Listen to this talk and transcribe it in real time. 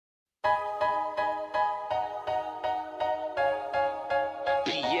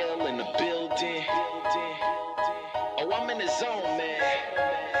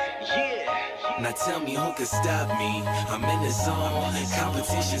Now tell me who could stop me. I'm in the zone.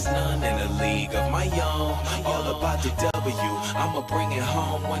 Competition's none in a league of my own. All about the W. I'ma bring it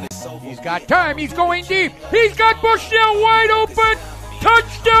home when it's over. He's got time. He's going deep. He's got Bushnell wide open.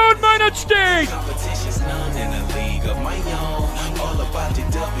 Touchdown, Minot State. Competition's none in a league of my own. All about the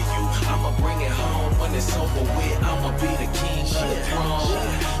W. I'ma bring it home when it's over with. I'ma be the king of the throne.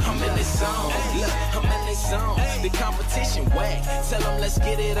 I'm in the zone. I'm in the zone. The competition whack. Tell them let's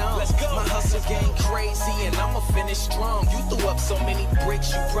get it on. My hustle game crazy and I'ma finish strong. You threw up so many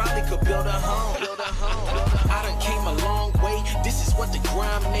bricks, you probably could build a home. I done came a long way. This is what the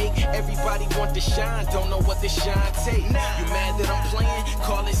grind make. Everybody want to shine, don't know what the shine take. You mad that I'm playing?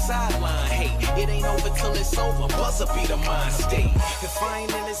 Call it sideline. Hey, it ain't over till it's over. Buzzer be the mind state. If I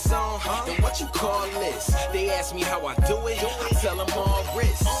ain't in the zone, then what you call this? They ask me how I do it. I tell them all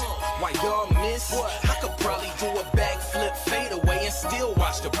wrist. Why y'all miss? I could probably do a backflip, fade away, and still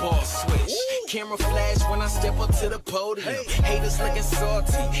watch the ball switch. Camera flash when I step up to the podium. Haters looking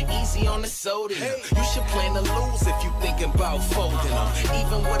salty, easy on the sodium. You should plan to lose if you thinking about folding them.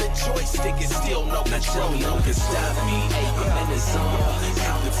 Even with a joystick, it's still no control. No can stop me. I'm in the zone.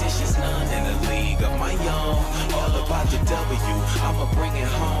 Competition's none in a league of my own. All about the W. I'ma bring it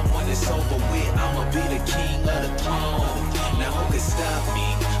home when it's over with. I'ma be the king of the throne. Now who can stop me?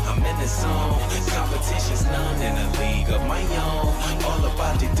 I'm in the zone. Competition's none in a league of my own. All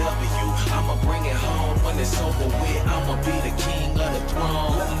about the W. I'ma bring it home when it's over with. I'ma be the king of the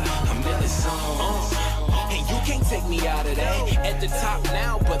throne. I'm in the zone. And you can't take me out of that. At the top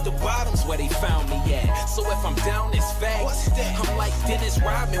now, but the bottom's where they found me at. So if I'm down, it's facts. I'm like Dennis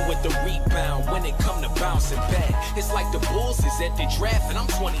Rodman with the rebound when it come to bouncing back. It's like the Bulls is at the draft and I'm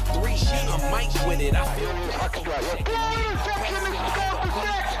 23. I'm Mike with it. I feel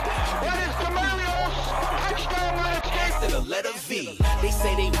the letter V. They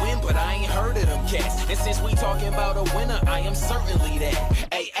say they win, but I ain't heard of them cats. And since we talking about a winner, I am certainly that.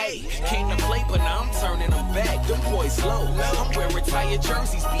 Hey, came to play, but now I'm turning them back. Them boys low. I'm where retired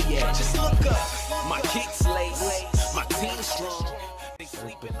jerseys be at. Just look up. My kicks lace. My team strong.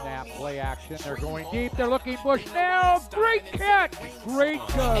 Snap, play action. They're going deep. They're looking Bushnell. Great catch. Great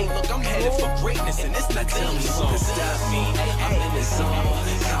go. Hey, look, I'm headed for greatness, and it's not telling me who can stop me. I'm in the zone.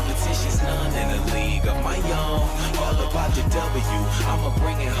 Competition's none in a league of my own. All about the W. I'ma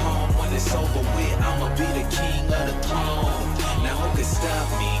bring it home when it's over with. I'ma be the king of the throne. Now who can stop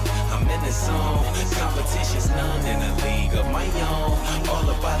me? I'm in the zone. Competition's none in a league of my own. All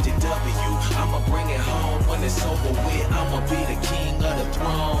about the W. I'ma bring it home when it's over with. I'ma be the king of the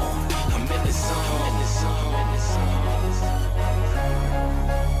throne. I'm in the zone. In the zone. In the zone.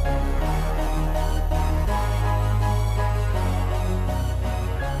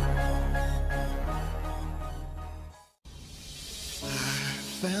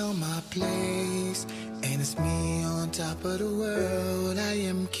 Found my place, and it's me on top of the world. I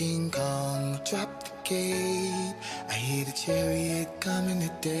am King Kong, drop the gate. I hear the chariot coming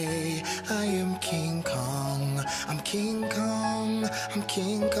today. I am King Kong, I'm King Kong, I'm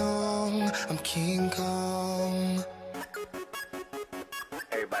King Kong, I'm King Kong.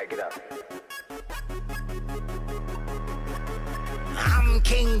 Everybody get up. I'm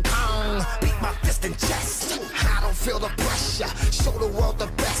King Kong, beat my fist in chest. I don't feel the pressure, show the world the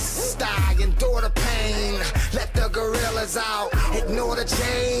best. I endure the pain, let the gorillas out, ignore the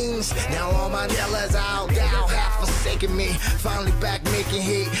change. Now all my yellows out, thou have forsaken me. Finally back making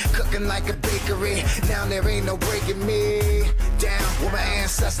heat, cooking like a bakery. Now there ain't no breaking me down. Where my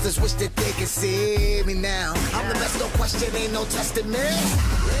ancestors wish that they could see me now. I'm the best, no question, ain't no testing me.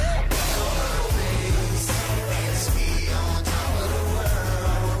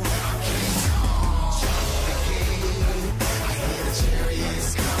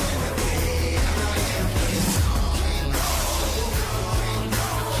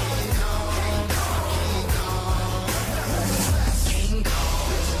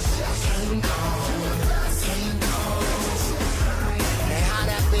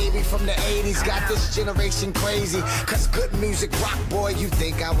 From the 80s, got this generation crazy. Cause good music, rock boy, you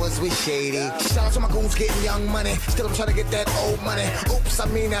think I was with Shady. Shout out to my goons getting young money. Still I'm trying to get that old money. Oops, I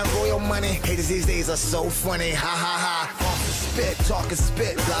mean that royal money. Haters these days are so funny. Ha ha ha. Off the spit, talking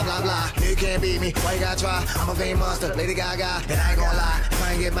spit, blah blah blah. You can't beat me, why you gotta try? I'm a fame monster, Lady Gaga. And I ain't gonna lie, if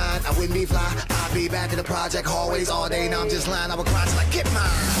I ain't get mine, I wouldn't be fly. I'll be back to the project hallways all day. Now I'm just lying, I would cry till I get mine.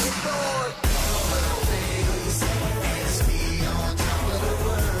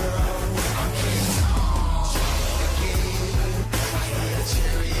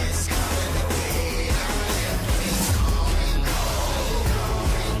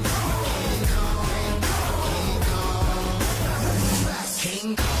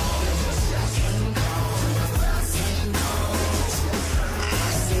 King Kong.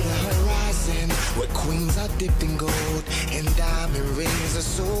 queens are dipped in gold, and diamond rings are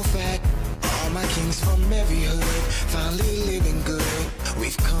so fat. All my kings from every hood, finally living good.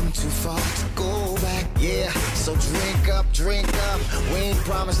 We've come too far to go back, yeah. So drink up, we ain't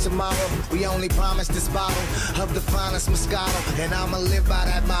promised tomorrow. We only promised this bottle of the finest Moscato, and I'ma live by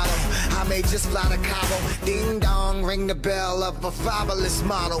that motto. I may just fly to Cabo, ding dong, ring the bell of a fabulous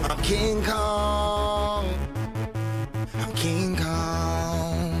model. I'm King Kong, I'm King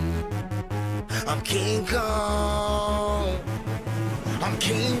Kong, I'm King Kong, I'm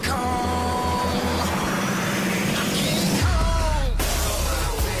King Kong.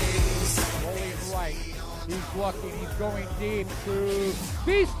 He's looking, he's going deep to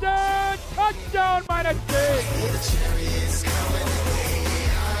Vista, touchdown, Minot.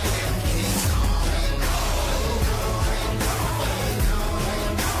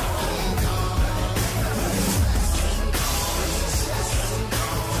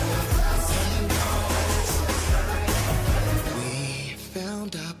 We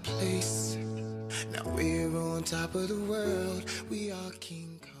found our place, now we're on top of the world, we are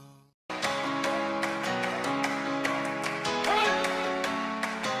King Kong.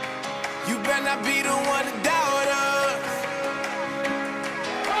 You better not be the one to doubt us,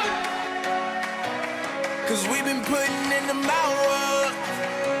 'cause we've been putting in the hours.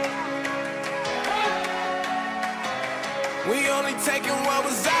 We only taking what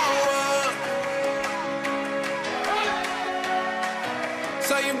was ours,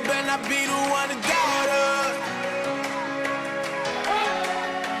 so you better not be the one to doubt us,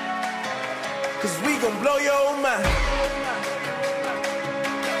 'cause we gon' blow your mind.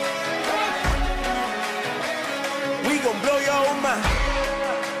 We gon' blow your mind.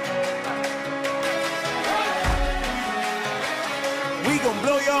 We gon'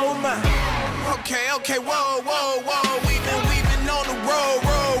 blow your mind. Okay, whoa. We've been on the road.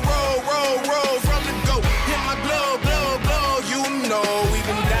 From the go, hit my blow. You know we've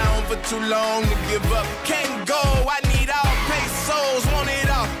been down for too long to give up. Can't go, I need all pesos, want it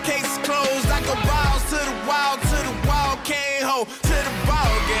all. Case closed, I go balls to the wall, can't hold to the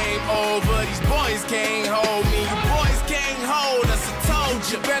ball game over. These boys can't hold me. You boys can't hold us. I told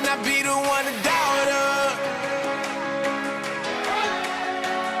you, better not be the one to doubt us,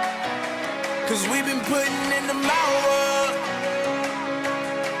 'cause we've been putting in the hours.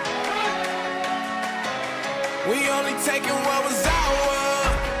 We only taking what was ours.